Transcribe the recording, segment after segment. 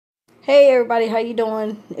Hey everybody, how you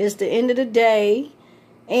doing? It's the end of the day,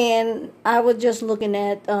 and I was just looking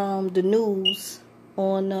at the news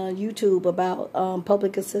on YouTube about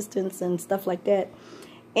public assistance and stuff like that,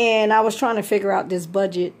 and I was trying to figure out this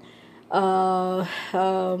budget. Like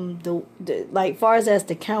far as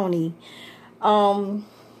the county, um,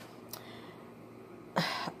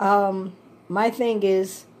 my thing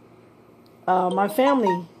is, my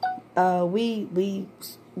family, we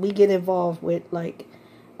get involved with like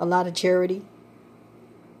a lot of charity.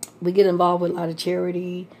 We get involved with a lot of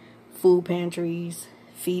charity, food pantries,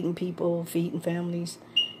 feeding people, feeding families,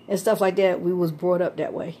 and stuff like that. We was brought up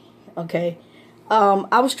that way. Okay.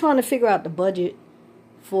 I was trying to figure out the budget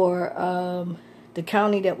for the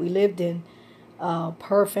county that we lived in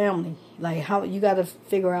per family. Like how you got to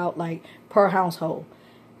figure out like per household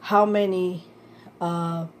how many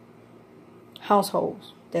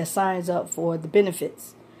households that signs up for the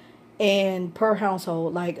benefits. And per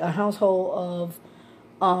household, like a household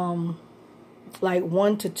of like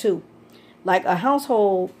 1 to 2, like a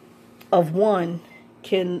household of 1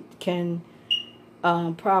 can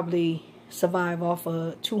probably survive off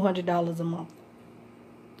of $200 a month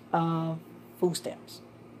food stamps.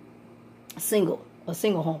 A single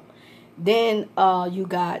home. Then you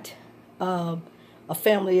got a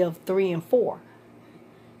family of 3 and 4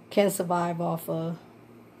 can survive off of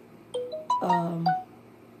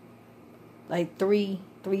like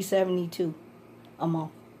 $372 a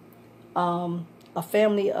month. A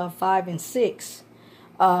family of 5 and 6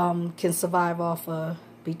 can survive off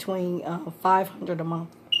between $500 a month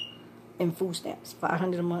in food stamps.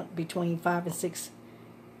 $500 a month between 5 and 6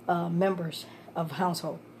 members of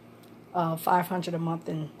household. $500 a month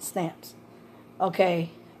in stamps. Okay,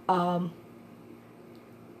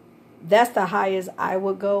 that's the highest I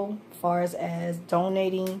would go as far as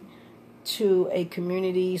donating to a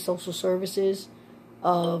community social services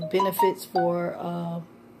benefits for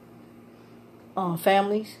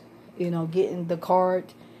families, getting the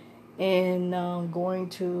card and going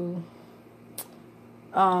to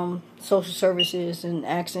social services and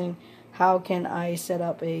asking how can I set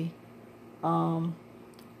up a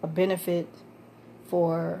benefit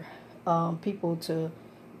for people to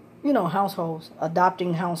households,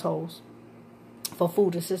 adopting households for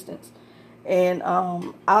food assistance. And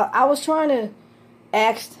I was trying to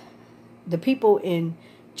ask the people in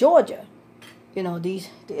Georgia,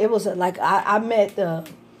 it was like I met the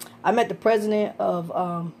president of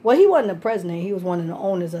well, he wasn't the president, he was one of the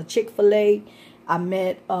owners of Chick-fil-A. I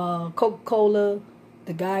met Coca-Cola,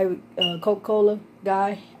 the guy, Coca-Cola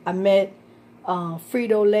guy. I met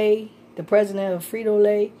Frito-Lay, the president of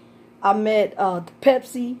Frito-Lay. I met the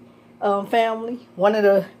Pepsi family, one of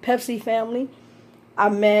the Pepsi family. I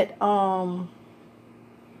met I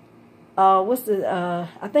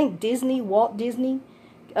think Walt Disney.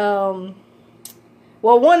 Well,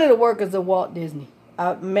 one of the workers of Walt Disney.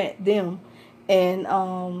 I met them, and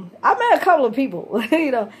I met a couple of people,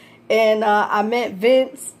 and I met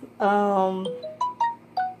Vince. What's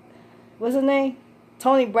her name?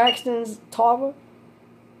 Tony Braxton's Tamara,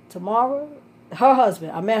 her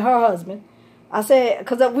husband. I met her husband. I said,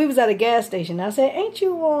 because we was at a gas station. I said, ain't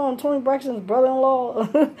you Tony Braxton's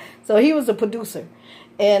brother-in-law? So he was a producer.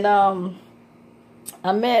 And I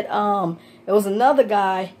met, it was another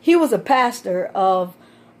guy. He was a pastor of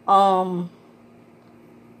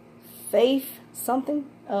Faith something.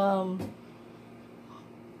 Let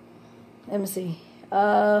me see.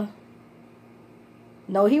 No,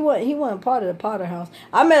 he wasn't part of the Potter House.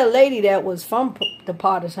 I met a lady that was from the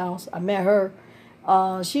Potter's house. I met her.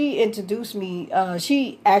 She introduced me.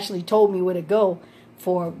 She actually told me where to go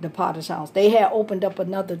for the Potter's house. They had opened up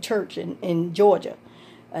another church in Georgia.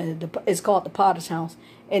 It's called the Potter's house.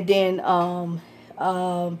 And then I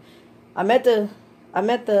met the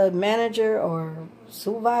manager or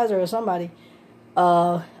supervisor or somebody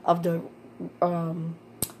of the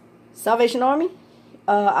Salvation Army.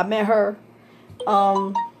 I met her.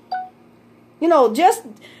 Just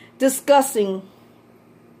discussing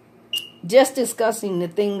the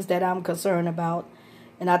things that I'm concerned about.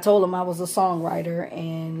 And I told him I was a songwriter,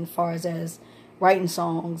 and as far as writing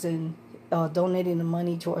songs and donating the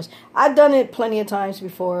money towards. I've done it plenty of times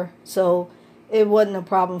before, so it wasn't a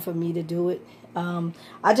problem for me to do it.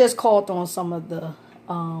 I just called on some of the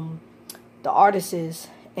artists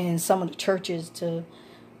and some of the churches to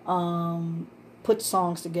put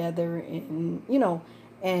songs together and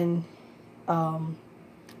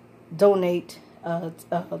donate,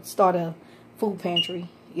 start a food pantry.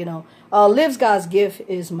 Lives God's Gift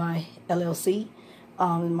is my LLC,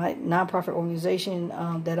 my nonprofit organization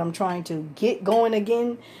that I'm trying to get going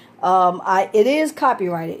again. It is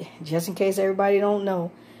copyrighted, just in case everybody don't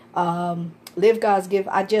know. Live God's Gift.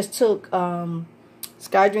 I just took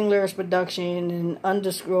Skydream Lyrics production, and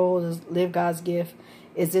Underscroll Live God's Gift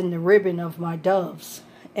is in the ribbon of my doves.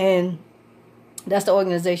 And that's the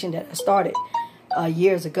organization that I started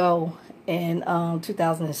years ago in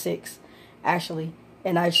 2006, actually.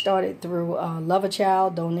 And I started through Love a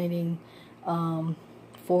Child, donating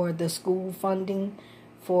for the school funding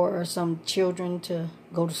for some children to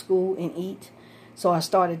go to school and eat. So I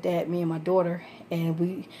started that, me and my daughter,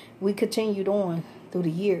 and we continued on through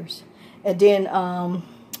the years. And then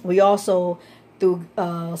we also, through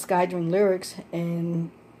Skydream Lyrics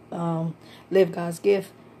and Live God's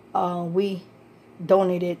Gift, we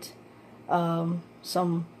donated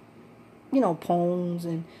some, poems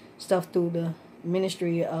and stuff through the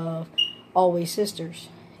ministry of Always Sisters.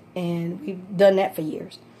 And we've done that for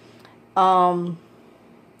years. Now,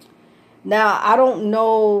 I don't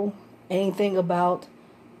know anything about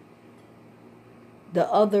the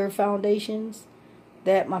other foundations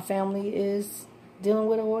that my family is dealing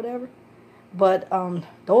with or whatever. But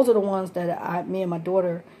those are the ones that me and my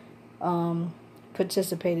daughter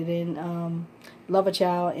participated in. Love a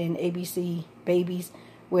Child and ABC Babies,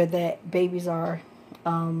 where that babies are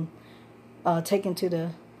taken to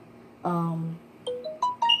the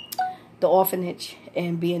orphanage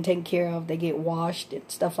and being taken care of. They get washed and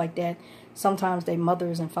stuff like that. Sometimes their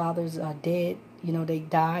mothers and fathers are dead. They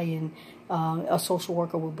die, and a social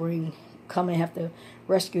worker will come and have to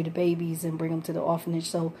rescue the babies and bring them to the orphanage.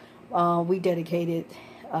 So we dedicated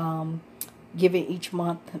giving each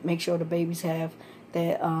month, make sure the babies have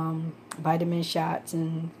their vitamin shots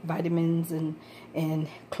and vitamins and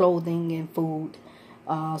clothing and food,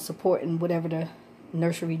 supporting whatever the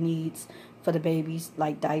nursery needs for the babies,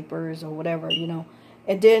 like diapers or whatever,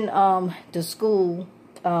 And then the school,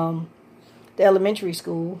 the elementary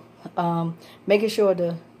school, making sure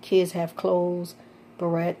the kids have clothes,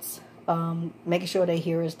 barrettes, making sure their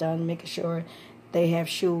hair is done, making sure they have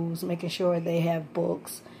shoes, making sure they have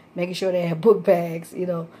books, making sure they have book bags,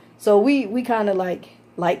 So we kind of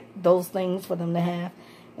like those things for them to have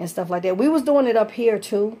and stuff like that. We was doing it up here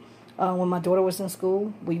too. When my daughter was in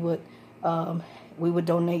school, we would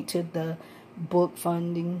donate to the book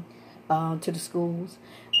funding to the schools.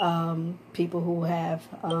 People who have,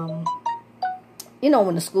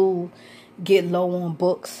 when the school get low on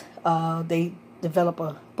books, they develop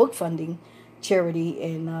a book funding charity,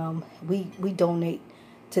 and we donate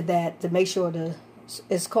to that to make sure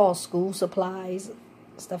it's called school supplies,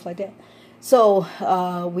 stuff like that. So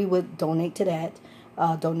we would donate to that,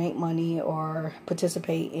 donate money, or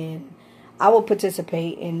I will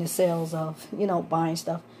participate in the sales of, buying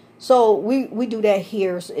stuff. So we do that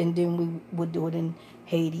here, and then we would do it in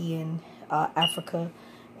Haiti and Africa,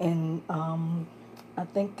 and I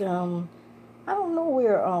think, I don't know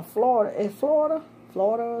where, Florida, is Florida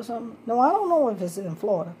or something? No, I don't know if it's in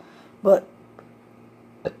Florida, but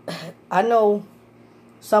I know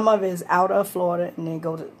some of it is out of Florida and then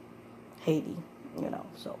go to Haiti,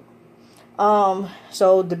 so.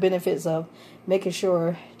 So the benefits of making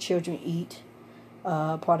sure children eat,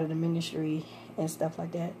 part of the ministry and stuff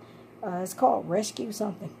like that. It's called Rescue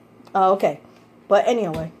something. Okay. But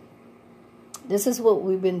anyway, this is what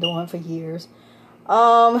we've been doing for years.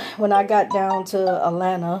 When I got down to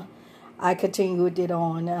Atlanta, I continued it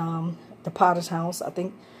on the Potter's House. I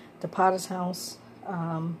think the Potter's House,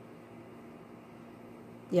 the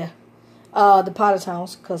Potter's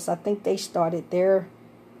House, because I think they started their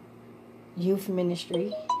youth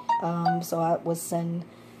ministry. So I would send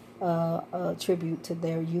a tribute to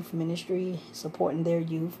their youth ministry, supporting their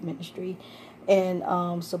youth ministry, and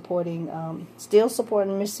still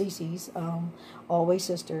supporting Miss Cece's Always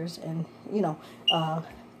Sisters, and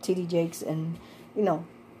TD Jakes, and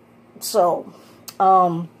so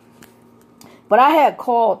but I had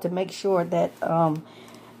called to make sure that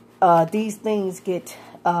these things get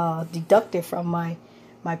deducted from my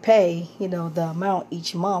pay, the amount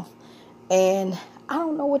each month, and I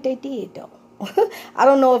don't know what they did though. I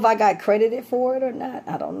don't know if I got credited for it or not.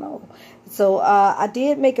 I don't know. So I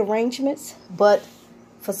did make arrangements, but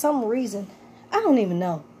for some reason, I don't even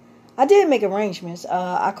know. I did make arrangements.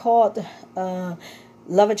 I called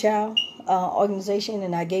Love a Child organization,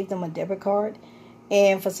 and I gave them a debit card.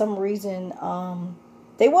 And for some reason,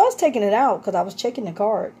 they was taking it out because I was checking the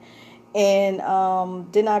card. And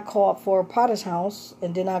then I called for Potter's House,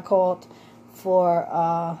 and then I called for,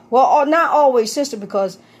 not Always Sister,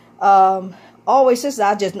 because Always Sister,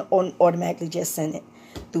 I just automatically just send it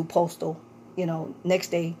through postal,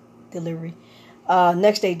 next day delivery.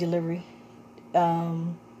 Next day delivery.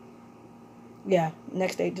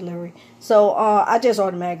 Next day delivery. So I just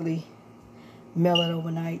automatically mail it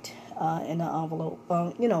overnight. in an envelope.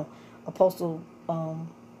 You know, a postal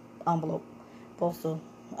envelope, postal,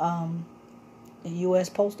 U.S.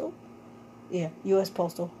 postal. Yeah, U.S.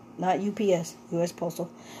 postal, not UPS, U.S. postal.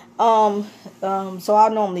 So I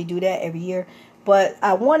normally do that every year, but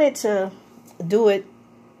I wanted to do it.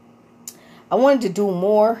 I wanted to do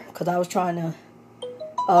more because I was trying to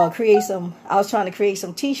create some. I was trying to create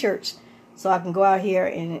some T-shirts so I can go out here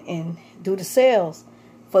and do the sales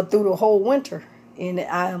for through the whole winter.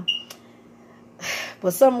 And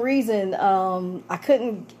for some reason, I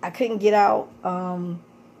couldn't get out.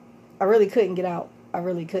 I really couldn't get out. I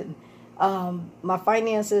really couldn't. My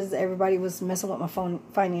finances, everybody was messing with my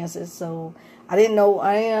finances, so I didn't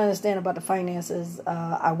understand about the finances.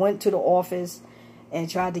 I went to the office and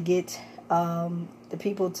tried to get the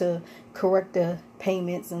people to correct the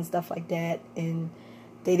payments and stuff like that, and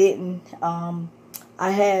they didn't.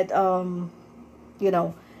 I had, you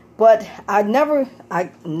know, but I never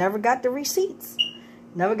got the receipts.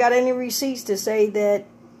 Never got any receipts to say that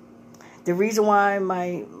the reason why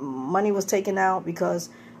my money was taken out because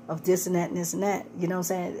of this and that and this and that. You know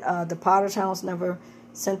what I'm saying? The Potter's House never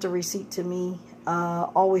sent a receipt to me.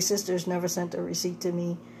 Always Sisters never sent a receipt to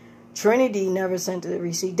me. Trinity never sent a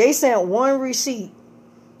receipt. They sent one receipt,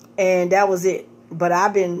 and that was it. But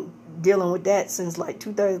I've been dealing with that since like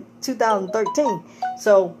 2013.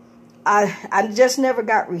 So I just never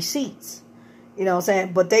got receipts. You know what I'm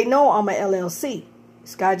saying? But they know I'm an LLC,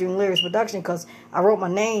 Sky Dream Lyrics Production, because I wrote my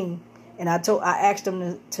name and I asked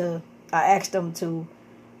them to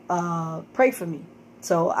pray for me.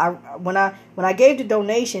 So when I gave the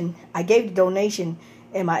donation, I gave the donation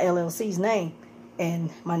in my LLC's name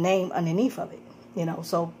and my name underneath of it. You know,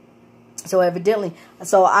 so evidently,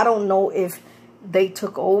 so I don't know if they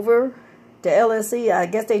took over the LLC. I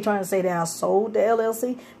guess they trying to say that I sold the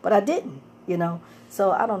LLC, but I didn't. You know,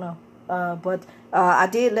 so I don't know. But I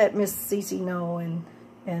did let Miss Cece know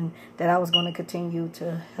and that I was going to continue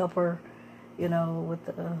to help her, you know, with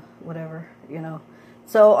the whatever, you know.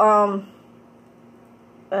 So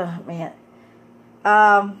man,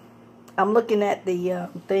 I'm looking at the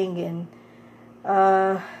thing, and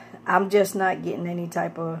I'm just not getting any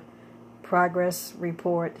type of progress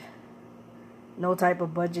report, no type of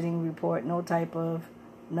budgeting report, no type of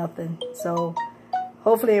nothing. So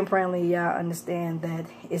hopefully and prayingly y'all understand that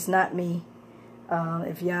it's not me.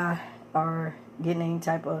 If y'all are getting any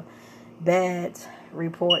type of bad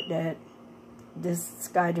report that this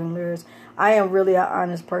Sky Dream Lyrics, I am really an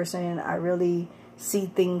honest person. I really see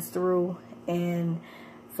things through, and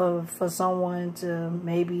for someone to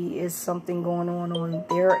maybe it's something going on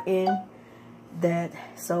their end, that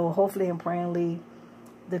so hopefully and prayingly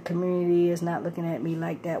the community is not looking at me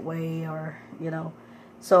like that way, or you know.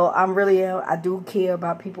 So I do care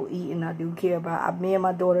about people eating. I do care about, me and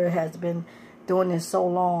my daughter has been doing this so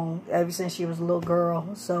long, ever since she was a little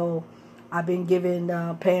girl. So I've been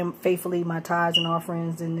paying faithfully my tithes and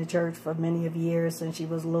offerings in the church for many of years since she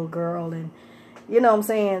was a little girl, and you know what I'm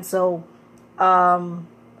saying. So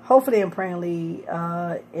hopefully and prayingly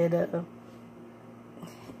it'll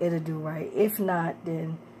do right. If not,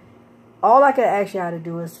 then all I can ask y'all to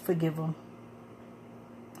do is forgive them.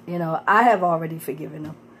 You know, I have already forgiven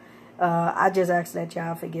them. I just ask that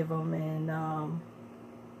y'all forgive them, and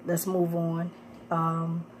let's move on.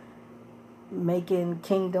 Making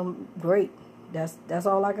kingdom great. That's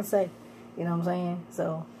all I can say. You know what I'm saying?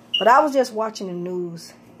 So, but I was just watching the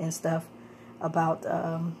news and stuff about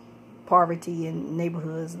poverty in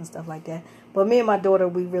neighborhoods and stuff like that. But me and my daughter,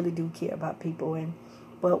 we really do care about people,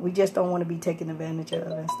 but we just don't want to be taken advantage of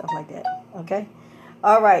and stuff like that. Okay?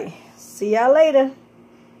 All right. See y'all later.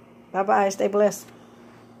 Bye-bye. Stay blessed.